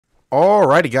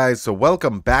Alrighty guys, so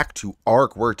welcome back to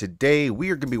ARK, where today we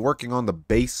are going to be working on the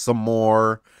base some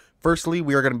more. Firstly,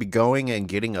 we are going to be going and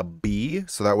getting a bee,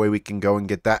 so that way we can go and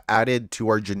get that added to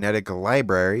our genetic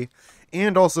library,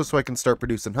 and also so I can start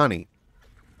producing honey.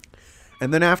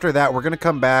 And then after that, we're going to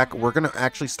come back, we're going to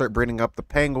actually start breeding up the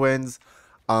penguins.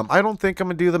 I don't think I'm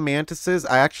going to do the mantises.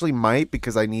 I actually might,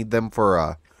 because I need them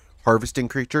for harvesting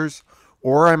creatures.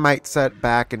 Or I might set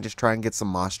back and just try and get some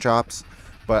moss chops.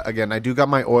 But again, I do got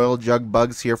my oil jug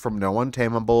bugs here from No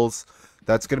Untamables.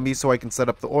 That's going to be so I can set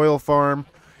up the oil farm.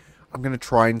 I'm going to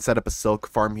try and set up a silk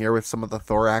farm here with some of the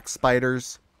thorax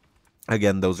spiders.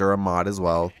 Again, those are a mod as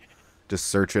well. Just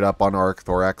search it up on ARK,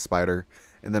 thorax spider.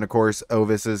 And then, of course,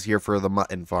 Ovis is here for the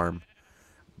mutton farm.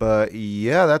 But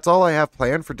yeah, that's all I have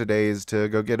planned for today, is to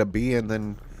go get a bee and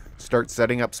then start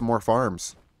setting up some more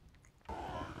farms.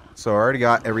 So I already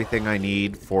got everything I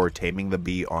need for taming the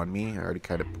bee on me. I already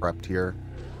kind of prepped here.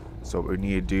 So what we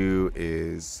need to do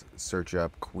is search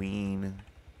up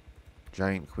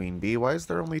giant queen bee. Why is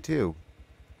there only two?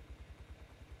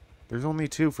 There's only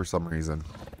two for some reason.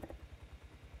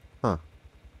 Huh.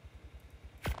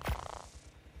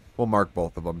 We'll mark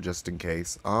both of them just in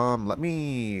case. Let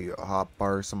me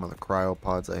hotbar some of the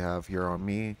cryopods I have here on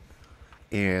me.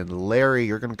 And Larry,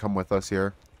 you're going to come with us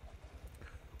here.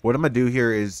 What I'm going to do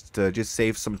here is to just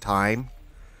save some time.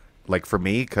 Like for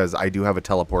me, because I do have a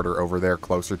teleporter over there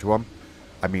closer to him.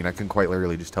 I mean, I can quite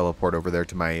literally just teleport over there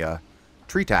to my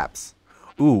tree taps.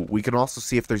 Ooh, we can also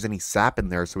see if there's any sap in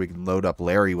there so we can load up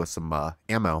Larry with some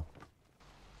ammo.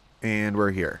 And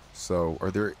we're here. So, are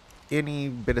there any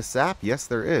bit of sap? Yes,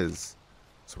 there is.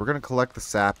 So we're going to collect the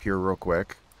sap here real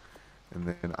quick. And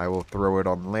then I will throw it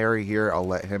on Larry here. I'll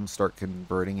let him start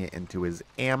converting it into his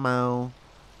ammo.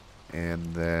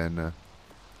 And then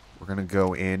we're going to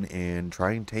go in and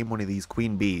try and tame one of these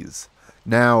queen bees.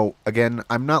 Now, again,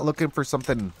 I'm not looking for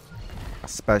something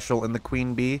special in the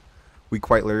queen bee. We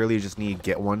quite literally just need to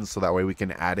get one so that way we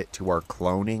can add it to our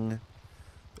cloning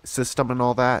system and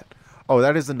all that. Oh,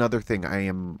 that is another thing I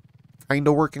am kind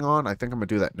of working on. I think I'm going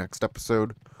to do that next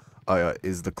episode.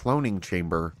 Is the cloning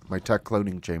chamber, my tech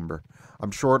cloning chamber. I'm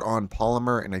short on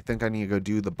polymer, and I think I need to go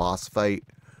do the boss fight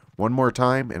one more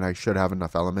time, and I should have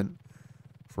enough element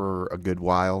for a good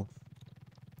while.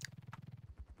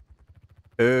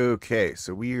 Okay,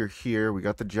 so we are here. We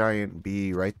got the giant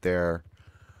bee right there.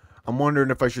 I'm wondering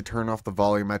if I should turn off the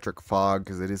volumetric fog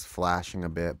because it is flashing a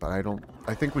bit, but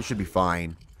I think we should be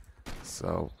fine.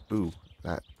 So, ooh,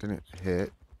 that didn't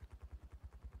hit.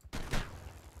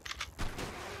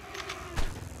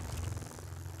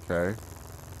 Okay.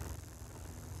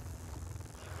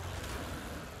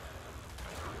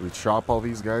 We chop all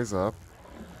these guys up.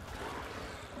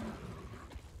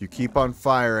 You keep on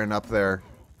firing up there.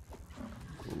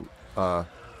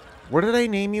 What did I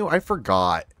name you? I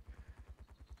forgot.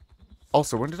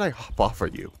 Also, when did I hop off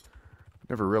of you?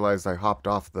 Never realized I hopped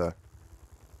off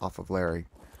of Larry.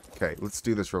 Okay, let's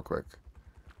do this real quick.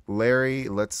 Larry,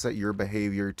 let's set your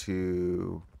behavior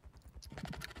to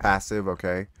passive,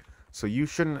 okay? So you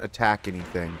shouldn't attack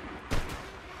anything.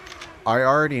 I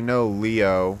already know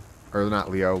Leo, or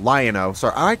not Leo, Lion-O.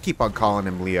 Sorry, I keep on calling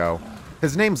him Leo.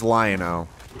 His name's Lion-O.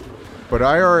 But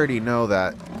I already know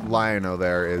that Lion-O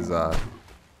there is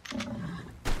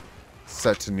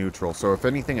set to neutral. So if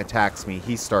anything attacks me,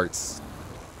 he starts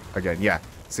again. Yeah,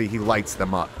 see, he lights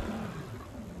them up.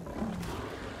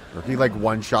 Or he like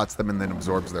one-shots them and then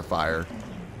absorbs their fire.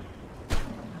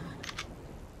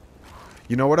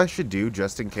 You know what I should do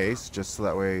just in case? Just so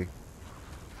that way...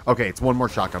 Okay, it's one more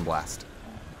shotgun blast.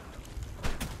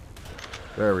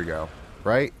 There we go.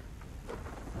 Right?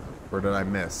 Or did I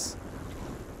miss?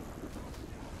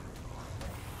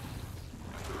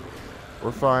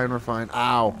 We're fine, we're fine.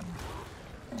 Ow.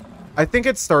 I think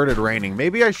it started raining.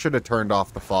 Maybe I should have turned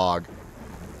off the fog.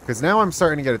 Because now I'm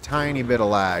starting to get a tiny bit of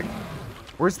lag.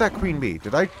 Where's that queen bee?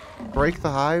 Did I break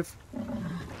the hive?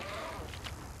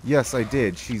 Yes, I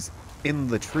did. She's in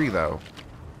the tree, though.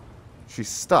 She's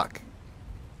stuck.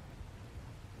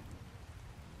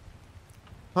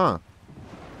 Huh.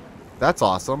 That's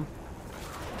awesome.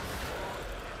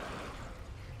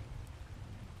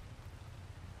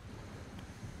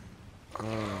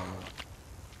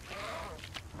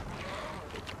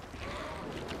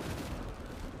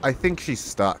 I think she's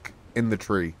stuck in the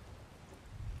tree.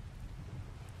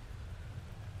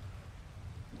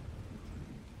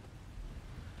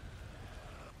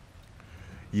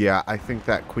 Yeah, I think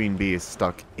that queen bee is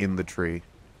stuck in the tree.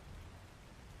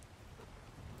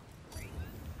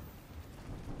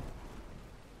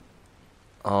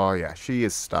 Oh yeah, she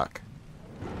is stuck.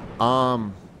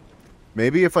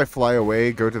 Maybe if I fly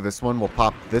away, go to this one, we'll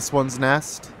pop this one's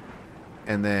nest.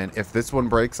 And then if this one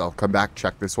breaks, I'll come back,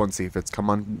 check this one, see if it's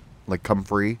come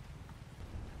free.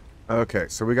 Okay,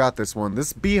 so we got this one.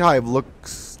 This beehive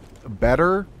looks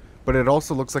better, but it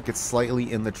also looks like it's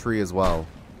slightly in the tree as well.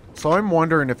 So I'm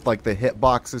wondering if like the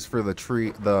hitboxes for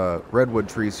the redwood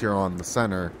trees here on the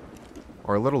center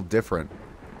are a little different.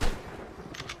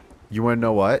 You want to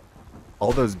know what?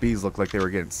 All those bees look like they were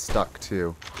getting stuck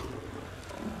too.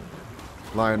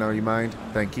 Lionel, you mind?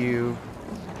 Thank you.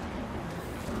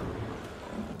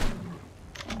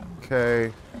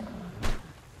 Okay.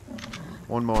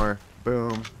 One more.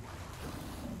 Boom.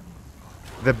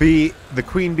 The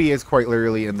queen bee is quite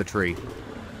literally in the tree.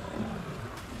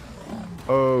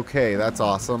 Okay, that's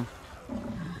awesome.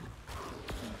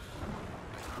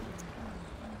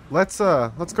 Let's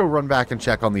go run back and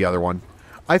check on the other one.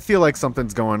 I feel like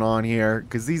something's going on here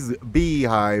because these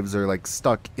beehives are like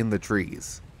stuck in the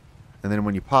trees. And then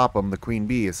when you pop them, the queen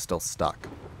bee is still stuck.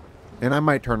 And I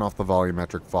might turn off the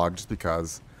volumetric fog just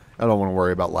because I don't want to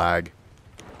worry about lag.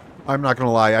 I'm not going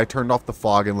to lie, I turned off the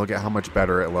fog and look at how much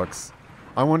better it looks.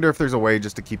 I wonder if there's a way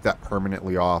just to keep that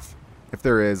permanently off. If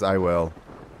there is, I will.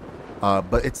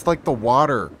 But it's like the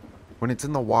water. When it's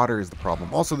in the water is the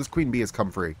problem. Also, this queen bee has come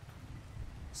free.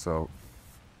 So,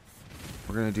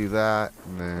 we're going to do that,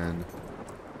 and then...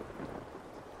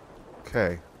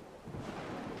 Okay.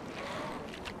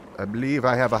 I believe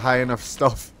I have a high enough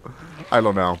stuff. I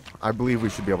don't know. I believe we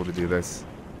should be able to do this.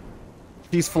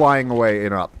 He's flying away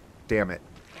and up. Damn it.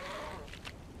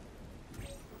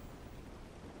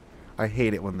 I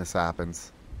hate it when this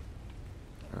happens.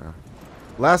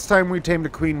 Last time we tamed a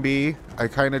queen bee, I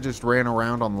kind of just ran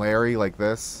around on Larry like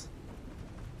this.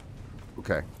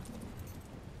 Okay.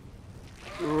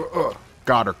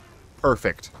 Got her.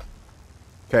 Perfect.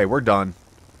 Okay, we're done.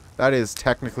 That is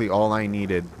technically all I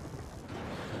needed.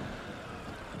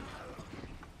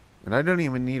 And I don't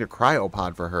even need a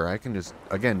cryopod for her. I can just,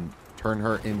 again, turn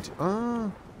her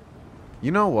into...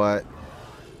 you know what?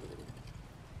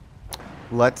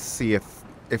 Let's see if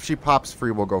she pops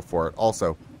free, we'll go for it.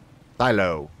 Also,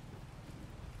 Thilo.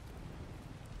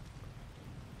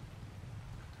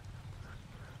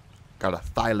 Got a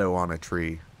Thilo on a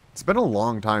tree. It's been a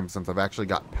long time since I've actually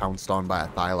got pounced on by a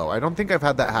Thilo. I don't think I've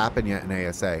had that happen yet in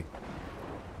ASA.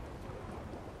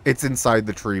 It's inside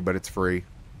the tree, but it's free.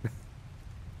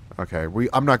 Okay,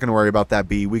 I'm not going to worry about that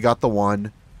bee. We got the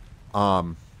one.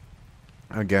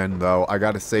 Again, though, I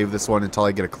got to save this one until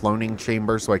I get a cloning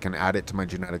chamber so I can add it to my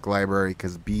genetic library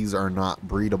because bees are not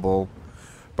breedable.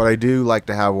 But I do like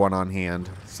to have one on hand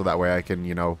so that way I can,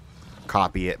 you know,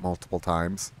 copy it multiple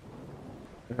times.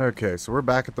 Okay, so we're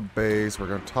back at the base. We're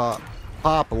going to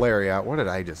pop Larry out. What did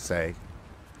I just say?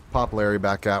 Pop Larry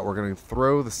back out. We're going to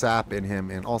throw the sap in him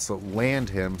and also land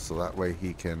him so that way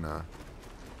he can,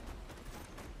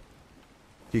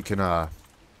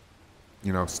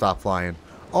 you know, stop flying.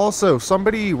 Also,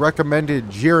 somebody recommended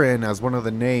Jiren as one of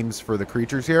the names for the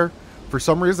creatures here. For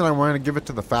some reason, I wanted to give it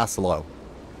to the Fasilo.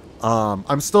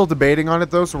 I'm still debating on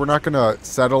it though, so we're not going to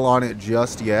settle on it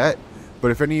just yet.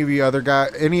 But if any of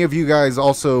you guys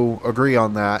also agree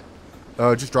on that,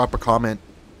 just drop a comment.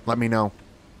 Let me know.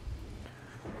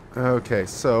 Okay,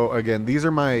 so again, these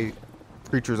are my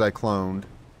creatures I cloned,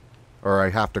 or I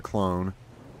have to clone.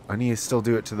 I need to still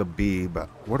do it to the bee, but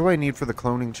what do I need for the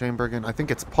cloning chamber again? I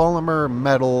think it's polymer,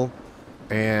 metal,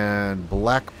 and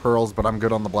black pearls, but I'm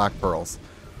good on the black pearls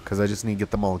because I just need to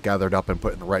get them all gathered up and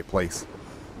put in the right place.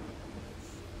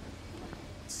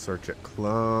 Search it,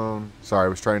 clone. Sorry, I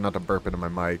was trying not to burp into my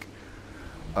mic.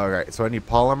 Alright, so I need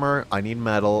polymer, I need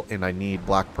metal, and I need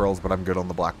black pearls, but I'm good on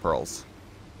the black pearls.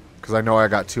 Because I know I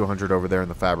got 200 over there in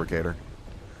the fabricator.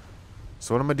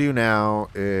 So what I'm going to do now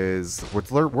is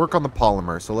work on the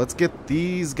polymer. So let's get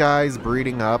these guys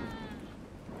breeding up.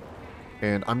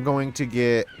 And I'm going to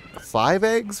get 5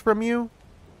 eggs from you.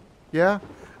 Yeah.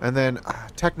 And then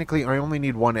technically I only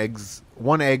need one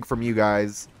egg from you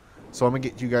guys. So I'm going to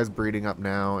get you guys breeding up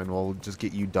now and we'll just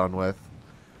get you done with.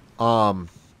 Oil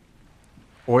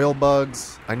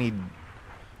bugs. What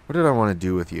did I want to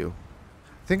do with you?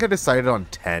 I think I decided on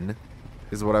 10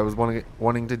 is what I was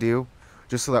wanting to do.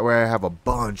 Just so that way I have a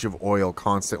bunch of oil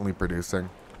constantly producing.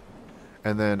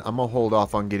 And then I'm going to hold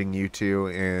off on getting you two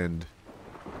and...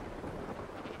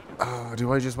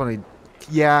 do I just want to...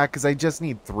 Yeah, because I just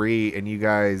need 3 and you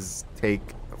guys take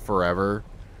forever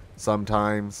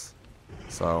sometimes.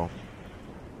 So...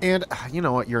 And you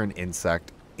know what? You're an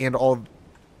insect. And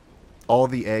all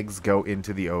the eggs go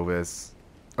into the ovis.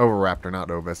 Oviraptor,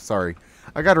 not ovis. Sorry.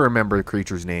 I got to remember the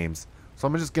creatures' names. So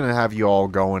I'm just going to have you all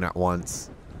going at once.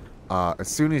 As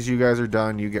soon as you guys are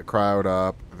done, you get crowd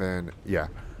up, then, yeah.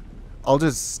 I'll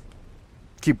just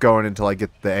keep going until I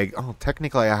get the egg. Oh,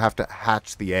 technically I have to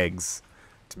hatch the eggs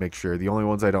to make sure. The only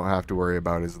ones I don't have to worry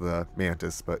about is the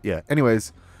mantis. But yeah,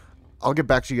 anyways, I'll get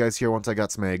back to you guys here once I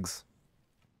got some eggs.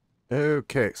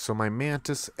 Okay, so my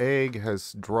mantis egg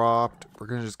has dropped. We're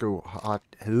gonna just go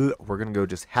we're gonna go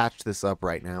just hatch this up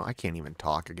right now. I can't even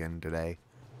talk again today.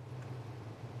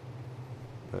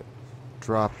 But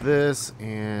drop this,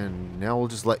 and now we'll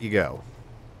just let you go.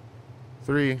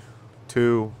 3,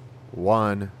 2,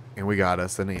 1, and we got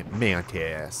us a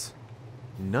mantis.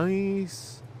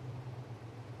 Nice.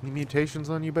 Any mutations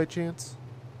on you by chance?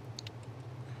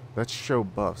 Let's show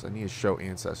buffs. I need to show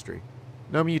ancestry.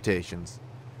 No mutations.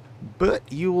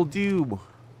 But you will do.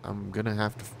 I'm gonna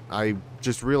have to. I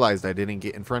just realized I didn't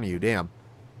get in front of you. Damn.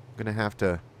 I'm gonna have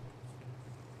to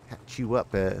hatch you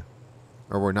up. Or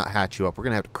we're not hatch you up. We're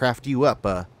gonna have to craft you up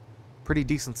a pretty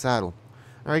decent saddle.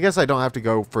 Or I guess I don't have to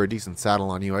go for a decent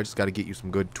saddle on you. I just got to get you some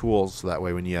good tools so that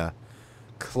way when you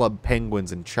club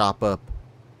penguins and chop up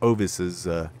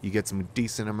ovises, you get some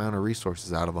decent amount of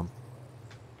resources out of them.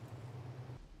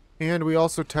 And we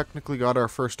also technically got our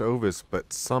first ovis,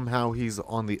 but somehow he's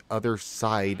on the other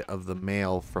side of the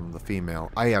male from the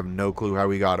female. I have no clue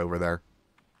how he got over there.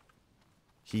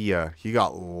 He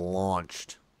got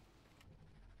launched.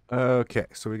 Okay,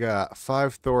 so we got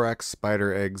 5 thorax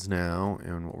spider eggs now,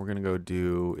 and what we're going to go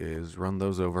do is run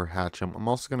those over, hatch them. I'm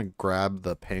also going to grab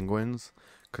the penguins,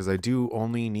 because I do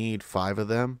only need 5 of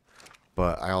them,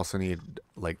 but I also need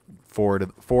like 4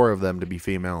 of them to be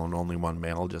female and only 1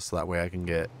 male, just so that way I can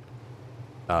get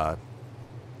a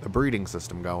breeding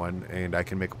system going, and I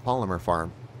can make a polymer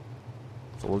farm.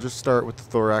 So we'll just start with the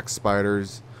thorax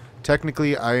spiders.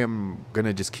 Technically, I am going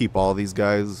to just keep all these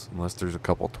guys, unless there's a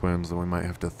couple twins, then we might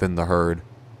have to thin the herd.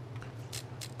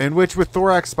 And which, with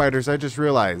thorax spiders, I just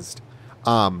realized,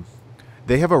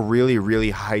 they have a really,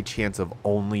 really high chance of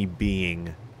only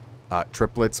being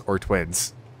triplets or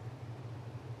twins.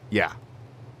 Yeah.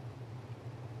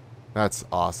 That's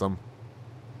awesome.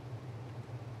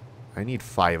 I need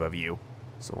 5 of you.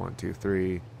 So 1, 2,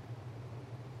 3,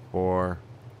 4,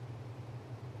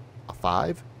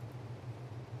 5?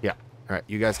 Yeah. Alright,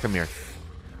 you guys come here.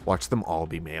 Watch them all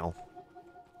be male.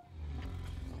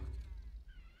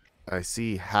 I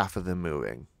see half of them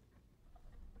moving.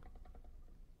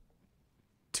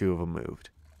 2 of them moved.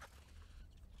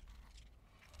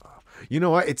 You know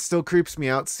what? It still creeps me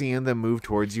out seeing them move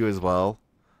towards you as well.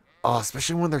 Oh,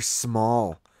 especially when they're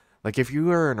small. Like, if you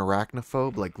are an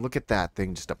arachnophobe, like, look at that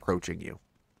thing just approaching you.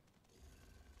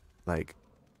 Like,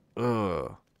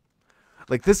 ugh.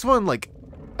 Like, this one, like,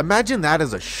 imagine that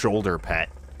as a shoulder pet,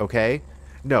 okay?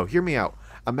 No, hear me out.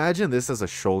 Imagine this as a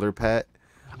shoulder pet.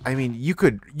 I mean, you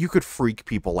could freak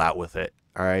people out with it,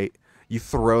 alright? You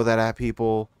throw that at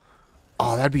people.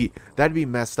 Oh, that'd be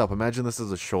messed up. Imagine this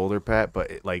as a shoulder pet,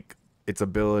 but it, like, its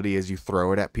ability is you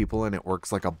throw it at people and it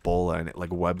works like a bola and it,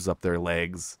 like, webs up their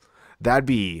legs.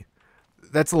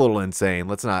 That's a little insane.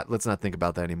 Let's not think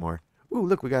about that anymore. Ooh,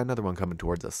 look, we got another one coming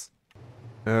towards us.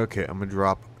 Okay, I'm gonna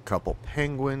drop a couple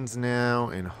penguins now,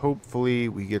 and hopefully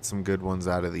we get some good ones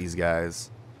out of these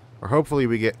guys. Or hopefully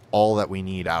we get all that we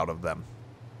need out of them.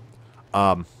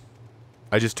 I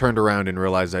just turned around and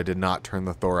realized I did not turn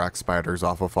the thorax spiders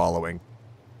off of following.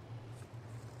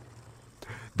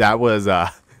 That was,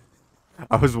 I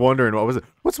was wondering,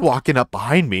 what's walking up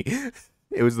behind me?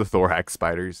 It was the thorax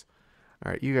spiders.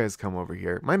 Alright, you guys come over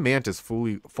here. My mantis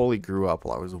fully grew up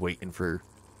while I was waiting for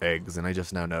eggs, and I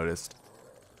just now noticed.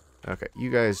 Okay,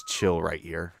 you guys chill right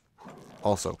here.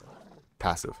 Also,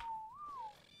 passive.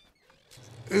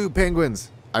 Ooh,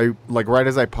 penguins! Like, right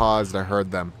as I paused, I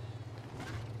heard them.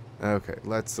 Okay,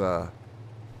 let's, okay.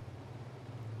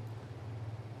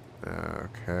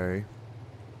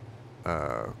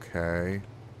 Okay.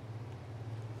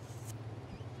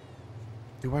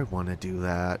 Do I want to do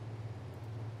that?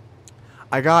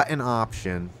 I got an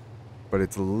option, but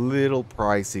it's a little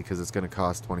pricey because it's going to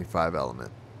cost 25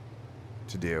 element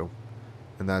to do.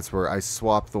 And that's where I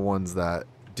swapped the ones that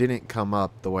didn't come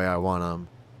up the way I want them.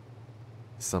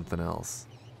 Something else.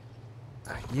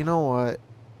 You know what?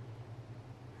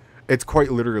 It's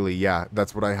quite literally, yeah,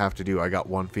 that's what I have to do. I got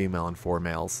 1 female and 4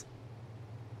 males.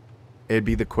 It'd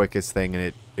be the quickest thing,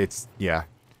 and it's, yeah.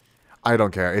 I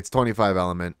don't care. It's 25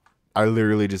 element. I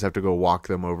literally just have to go walk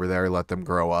them over there, let them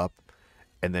grow up,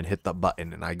 and then hit the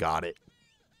button, and I got it.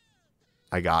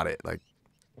 I got it. Like,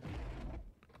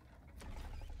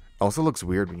 also looks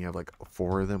weird when you have like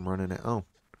 4 of them running it. Oh,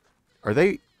 are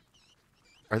they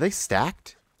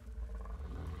stacked?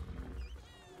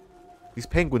 These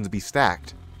penguins be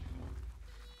stacked.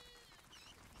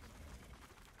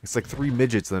 It's like 3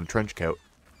 midgets in a trench coat.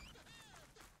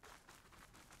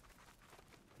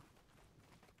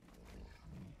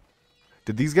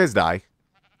 Did these guys die?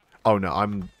 Oh no,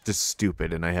 I'm just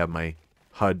stupid and I have my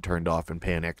HUD turned off and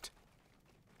panicked.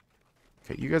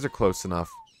 Okay, you guys are close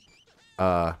enough.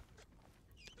 Yeah,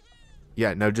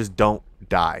 no, just don't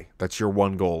die. That's your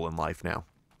one goal in life now.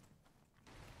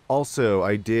 Also,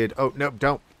 I did... Oh, no,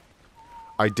 don't.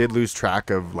 I did lose track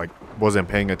of, like, wasn't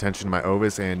paying attention to my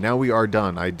Ovis, and now we are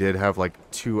done. I did have, like,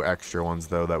 2 extra ones,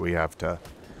 though, that we have to...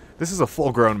 This is a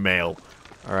full-grown male.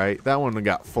 Alright, that one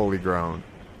got fully grown.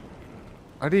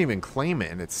 I didn't even claim it,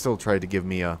 and it still tried to give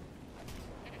me a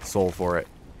soul for it.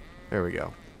 There we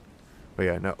go. But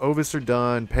yeah, now Ovis are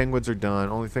done, penguins are done.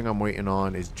 Only thing I'm waiting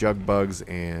on is jug bugs,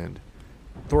 and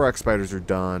thorax spiders are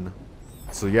done.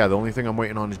 So yeah, the only thing I'm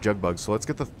waiting on is jug bugs. So let's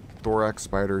get the thorax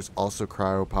spiders also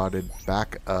cryopotted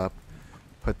back up.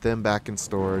 Put them back in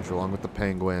storage along with the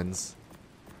penguins.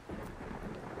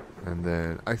 And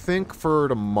then I think for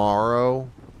tomorrow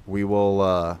we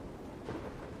will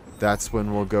that's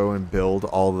when we'll go and build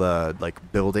all the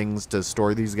like buildings to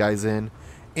store these guys in.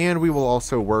 And we will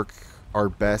also work our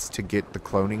best to get the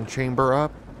cloning chamber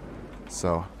up.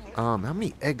 So, how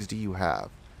many eggs do you have?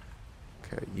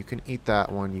 Okay, you can eat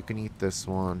that one, you can eat this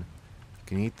one, you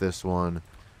can eat this one,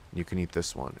 you can eat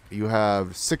this one. You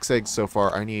have 6 eggs so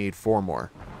far, I need 4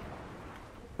 more.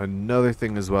 Another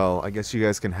thing as well, I guess you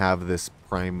guys can have this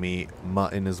prime meat,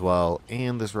 mutton as well,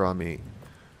 and this raw meat.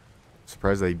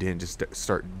 Surprised they didn't just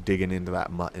start digging into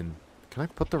that mutton. Can I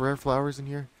put the rare flowers in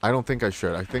here? I don't think I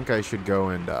should. I think I should go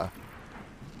and,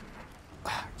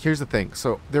 here's the thing.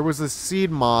 So, there was a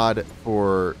seed mod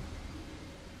for...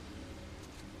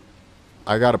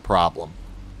 I got a problem.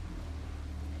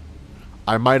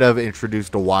 I might have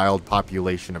introduced a wild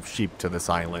population of sheep to this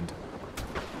island.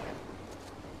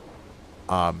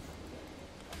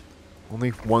 Only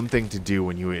one thing to do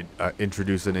when you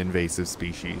introduce an invasive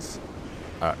species.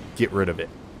 Get rid of it.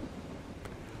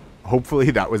 Hopefully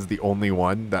that was the only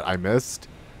one that I missed.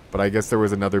 But I guess there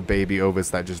was another baby Ovis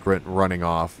that just went running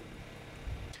off.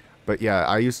 But yeah,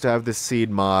 I used to have this seed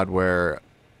mod where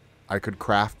I could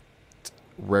craft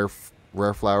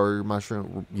rare flower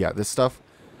mushroom. Yeah, this stuff.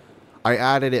 I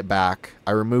added it back.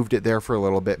 I removed it there for a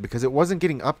little bit because it wasn't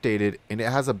getting updated and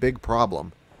it has a big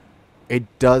problem. It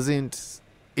doesn't...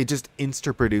 It just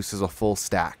insta-produces a full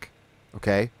stack.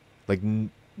 Okay? Like,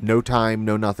 no time,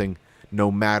 no nothing, no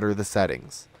matter the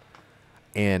settings.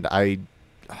 And I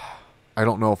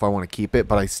don't know if I want to keep it,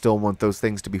 but I still want those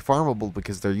things to be farmable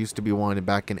because there used to be one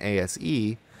back in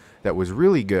ASE that was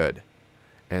really good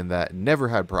and that never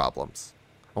had problems.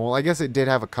 Well, I guess it did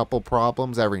have a couple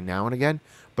problems every now and again,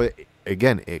 but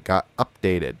again, it got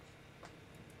updated.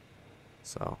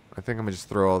 So, I think I'm going to just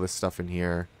throw all this stuff in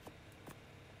here.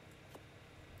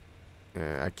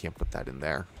 I can't put that in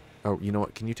there. Oh, you know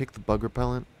what? Can you take the bug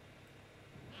repellent?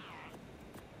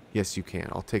 Yes, you can.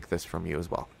 I'll take this from you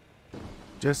as well.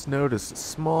 Just notice a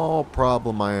small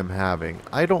problem I am having.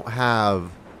 I don't have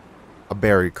a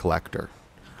berry collector.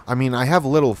 I mean, I have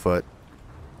Littlefoot,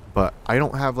 but I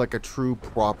don't have like a true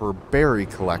proper berry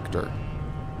collector.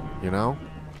 You know?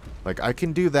 Like, I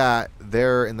can do that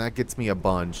there, and that gets me a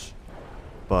bunch.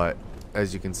 But,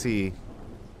 as you can see...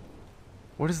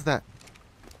 What does that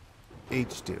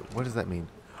H do? What does that mean?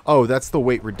 Oh, that's the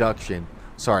weight reduction.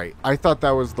 Sorry, I thought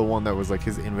that was the one that was like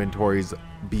his inventory's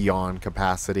beyond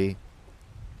capacity.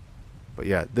 But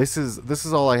yeah, this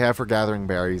is all I have for gathering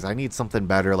berries. I need something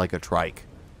better like a trike.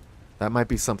 That might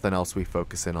be something else we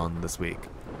focus in on this week.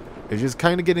 It's just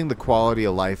kind of getting the quality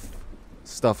of life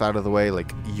stuff out of the way,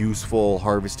 like useful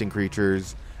harvesting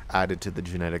creatures added to the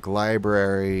genetic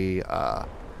library,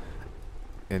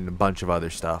 and a bunch of other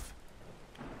stuff.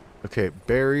 Okay,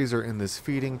 berries are in this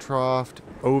feeding trough.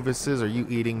 Ovises, are you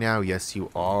eating now? Yes, you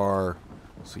are.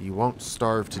 So you won't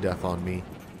starve to death on me.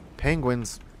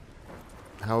 Penguins,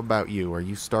 how about you? Are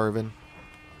you starving?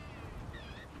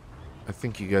 I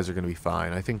think you guys are going to be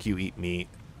fine. I think you eat meat.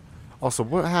 Also,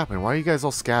 what happened? Why are you guys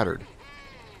all scattered?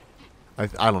 I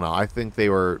don't know. I think they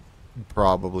were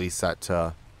probably set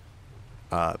to,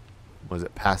 was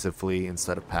it passive flee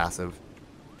instead of passive?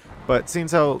 But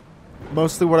seems how...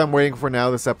 Mostly what I'm waiting for now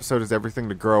this episode is everything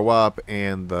to grow up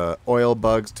and the oil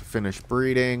bugs to finish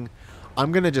breeding.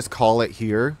 I'm going to just call it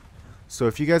here. So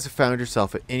if you guys have found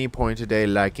yourself at any point today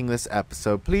liking this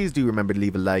episode, please do remember to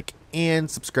leave a like and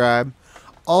subscribe.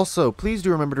 Also, please do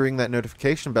remember to ring that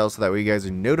notification bell so that way you guys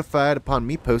are notified upon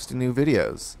me posting new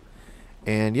videos.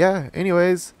 And yeah,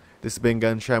 anyways, this has been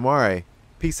GunShyMoray.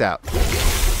 Peace out.